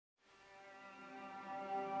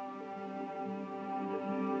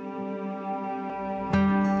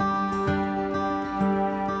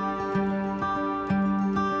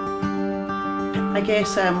I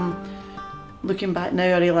guess looking back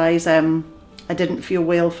now, I realise I didn't feel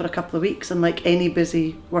well for a couple of weeks, and like any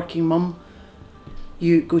busy working mum,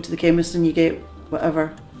 you go to the chemist and you get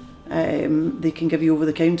whatever they can give you over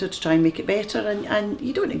the counter to try and make it better, and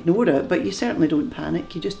you don't ignore it, but you certainly don't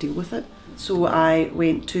panic, you just deal with it. So I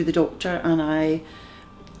went to the doctor and I,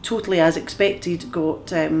 totally as expected,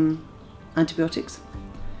 got antibiotics.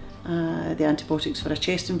 The antibiotics for a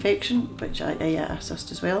chest infection, which I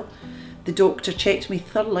assessed as well. The doctor checked me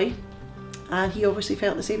thoroughly and he obviously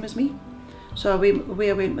felt the same as me. So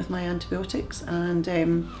away I went with my antibiotics,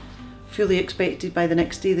 and fully expected by the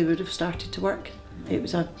next day they would have started to work. It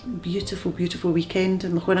was a beautiful, beautiful weekend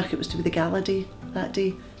in Lochwinnock. It was to be the gala day that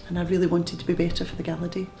day, and I really wanted to be better for the gala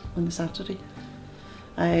day on the Saturday.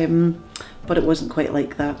 But it wasn't quite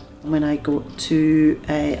like that. When I got to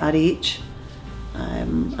RAH,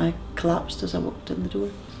 I collapsed as I walked in the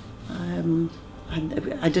door. And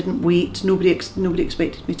I didn't wait. Nobody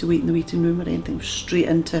expected me to wait in the waiting room or anything. It was straight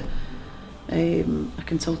into a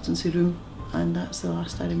consultancy room, and that's the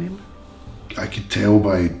last I remember. I could tell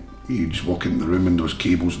by you just walk into the room and there was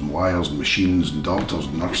cables and wires and machines and doctors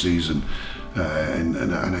and nurses, and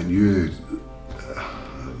I knew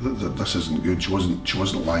that this isn't good. She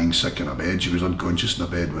wasn't lying sick in a bed. She was unconscious in a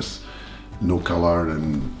bed with no colour,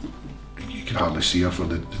 and you could hardly see her for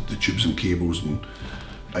the tubes and cables. And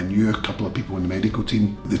I knew a couple of people in the medical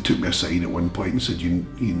team. They took me aside at one point and said, "You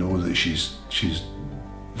know that she's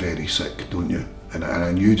very sick, don't you?" And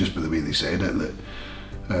I knew just by the way they said it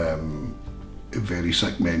that very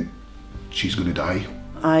sick meant she's going to die.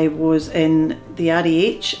 I was in the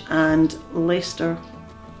RAH and Leicester,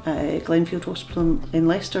 Glenfield Hospital in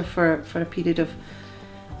Leicester for a period of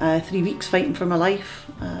 3 weeks fighting for my life,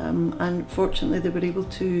 and fortunately they were able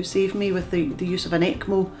to save me with the use of an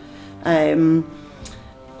ECMO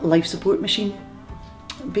life support machine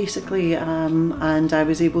basically, and I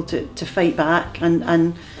was able to fight back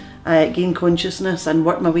and gain consciousness and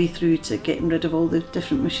work my way through to getting rid of all the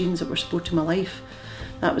different machines that were supporting my life.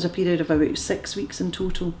 That was a period of about 6 weeks in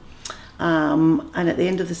total, and at the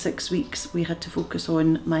end of the 6 weeks we had to focus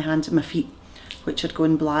on my hands and my feet, which had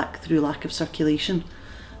gone black through lack of circulation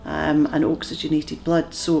and oxygenated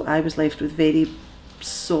blood. So I was left with very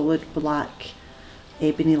solid black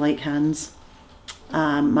ebony-like hands.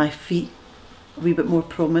 My feet a wee bit more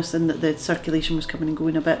promise in that the circulation was coming and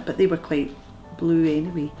going a bit, but they were quite blue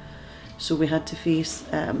anyway. So we had to face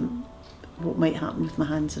what might happen with my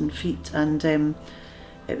hands and feet, and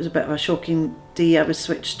it was a bit of a shocking day. I was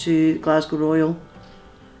switched to Glasgow Royal,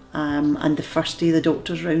 and the first day the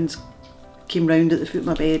doctor's rounds came round at the foot of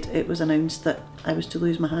my bed, it was announced that I was to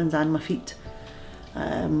lose my hands and my feet,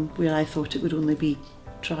 where I thought it would only be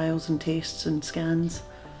trials and tests and scans,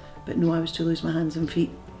 but no, I was to lose my hands and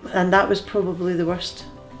feet. And that was probably the worst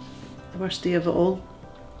day of it all.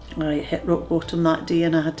 I hit rock bottom that day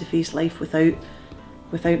and I had to face life without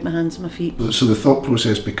my hands and my feet. So the thought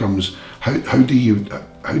process becomes, how do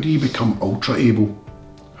you become ultra able?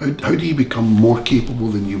 How do you become more capable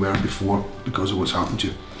than you were before because of what's happened to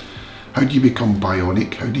you? How do you become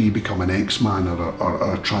bionic? How do you become an X-Man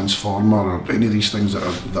or a transformer or any of these things that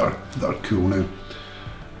are cool now?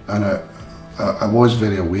 And I was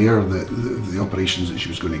very aware that the operations that she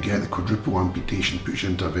was going to get, the quadruple amputation, puts you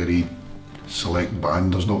into a very select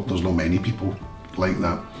band. There's not many people like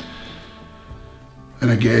that.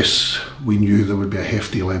 And I guess we knew there would be a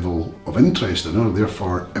hefty level of interest in her,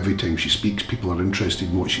 therefore every time she speaks people are interested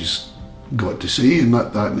in what she's got to say, and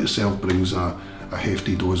that in itself brings a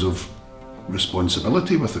hefty dose of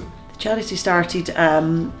responsibility with it. The charity started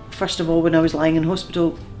first of all when I was lying in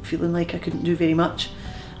hospital feeling like I couldn't do very much,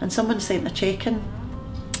 and someone sent a cheque in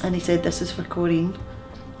and he said, "This is for Corinne,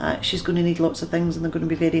 she's going to need lots of things and they're going to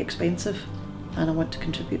be very expensive and I want to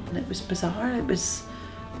contribute." And it was bizarre, it was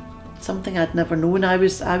something I'd never known. I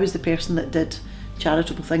was the person that did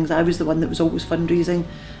charitable things, I was the one that was always fundraising,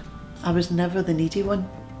 I was never the needy one.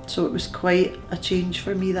 So it was quite a change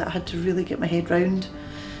for me that I had to really get my head round.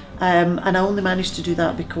 And I only managed to do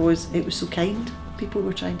that because it was so kind. People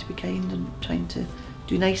were trying to be kind and trying to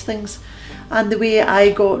do nice things. And the way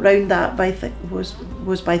I got round that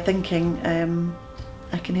was by thinking,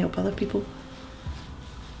 I can help other people.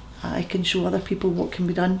 I can show other people what can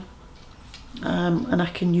be done. And I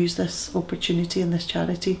can use this opportunity and this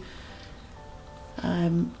charity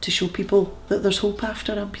to show people that there's hope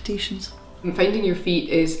after amputations. Finding Your Feet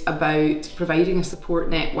is about providing a support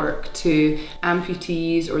network to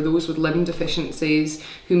amputees or those with limb deficiencies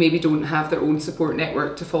who maybe don't have their own support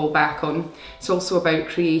network to fall back on. It's also about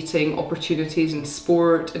creating opportunities in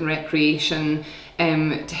sport and recreation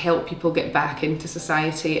to help people get back into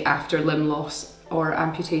society after limb loss. or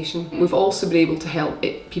amputation. We've also been able to help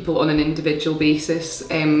people on an individual basis.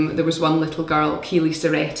 There was one little girl, Keely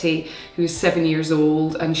Soretti, who's 7 years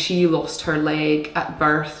old, and she lost her leg at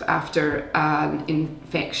birth after an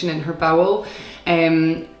infection in her bowel.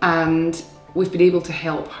 And we've been able to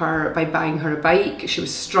help her by buying her a bike. She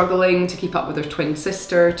was struggling to keep up with her twin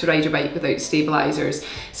sister to ride her bike without stabilisers.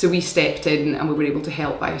 So we stepped in and we were able to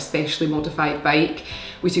help buy a specially modified bike.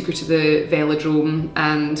 We took her to the velodrome,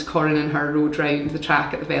 and Corinne and her rode round the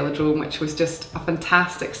track at the velodrome, which was just a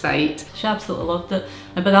fantastic sight. She absolutely loved it.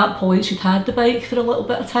 And by that point she'd had the bike for a little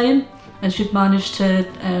bit of time, and she'd managed to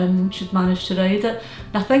ride it.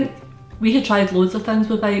 And I think we had tried loads of things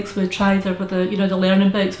with bikes. We tried her with the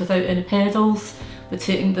learning bikes without any pedals. We'd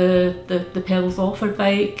taken the pedals off her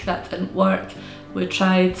bike, that didn't work. We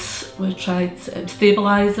tried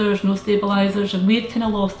stabilisers, no stabilisers, and we'd kind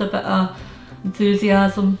of lost a bit of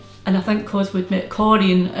enthusiasm. And I think because we'd met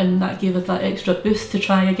Corinne, and that gave us that extra boost to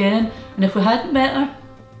try again. And if we hadn't met her,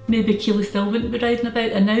 maybe Keely still wouldn't be riding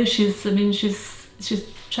about. And now she's trying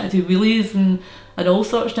to do wheelies and all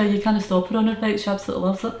sorts now. You can't stop her on her bike. She absolutely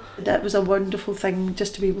loves it. That was a wonderful thing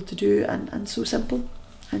just to be able to do, and so simple.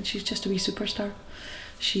 And she's just a wee superstar.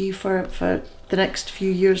 She, for the next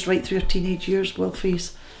few years, right through her teenage years, will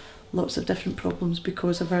face lots of different problems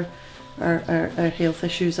because of her health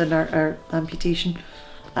issues and our amputation.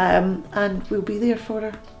 And we'll be there for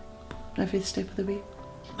her every step of the way.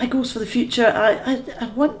 My goals for the future, I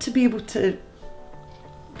want to be able to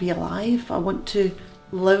be alive. I want to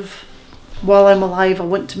live while I'm alive. I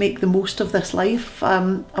want to make the most of this life. I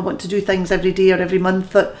want to do things every day or every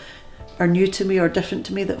month that are new to me or different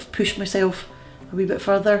to me, that have pushed myself a wee bit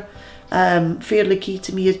further. Fairly key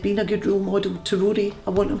to me is being a good role model to Rory. I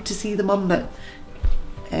want him to see the mum that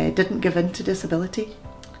didn't give in to disability.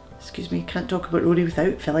 Excuse me, can't talk about Rory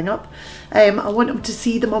without filling up. I want him to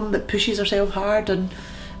see the mum that pushes herself hard and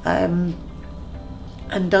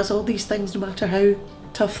does all these things no matter how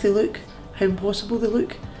tough they look, how impossible they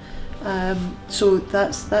look. So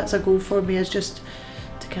that's a goal for me, is just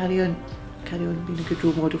to carry on being a good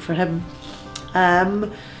role model for him,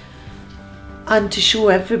 and to show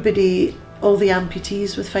everybody, all the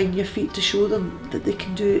amputees with Find Your Feet, to show them that they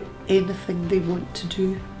can do anything they want to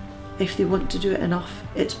do. If they want to do it enough,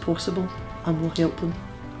 it's possible, and we'll help them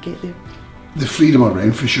get there. The Freedom of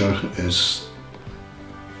Renfrewshire is,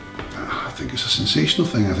 I think it's a sensational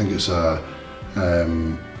thing. I think it's a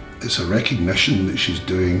recognition that she's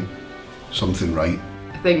doing something right.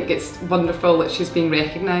 I think it's wonderful that she's being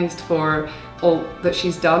recognised for all that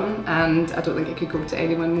she's done, and I don't think it could go to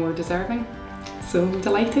anyone more deserving. So I'm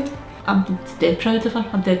delighted. I'm dead proud of her.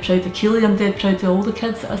 I'm dead proud of Keely. I'm dead proud of all the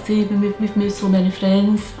kids that I see. We've made so many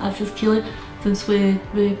friends, as has Keely, since we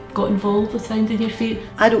got involved with Finding Your Feet.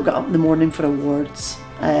 I don't get up in the morning for awards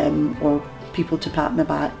or people to pat my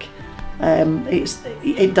back.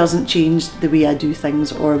 It doesn't change the way I do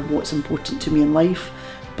things or what's important to me in life,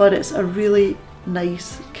 but it's a really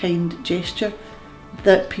nice, kind gesture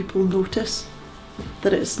that people notice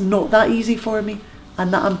that it's not that easy for me,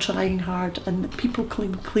 and that I'm trying hard, and people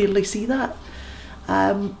clearly see that.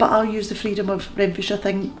 But I'll use the Freedom of Renfrewshire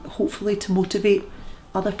thing hopefully to motivate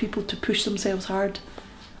other people to push themselves hard.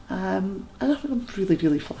 And I'm really,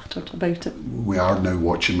 really flattered about it. We are now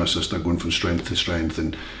watching my sister going from strength to strength,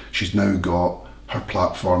 and she's now got her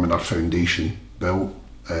platform and her foundation built,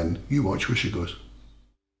 and you watch where she goes.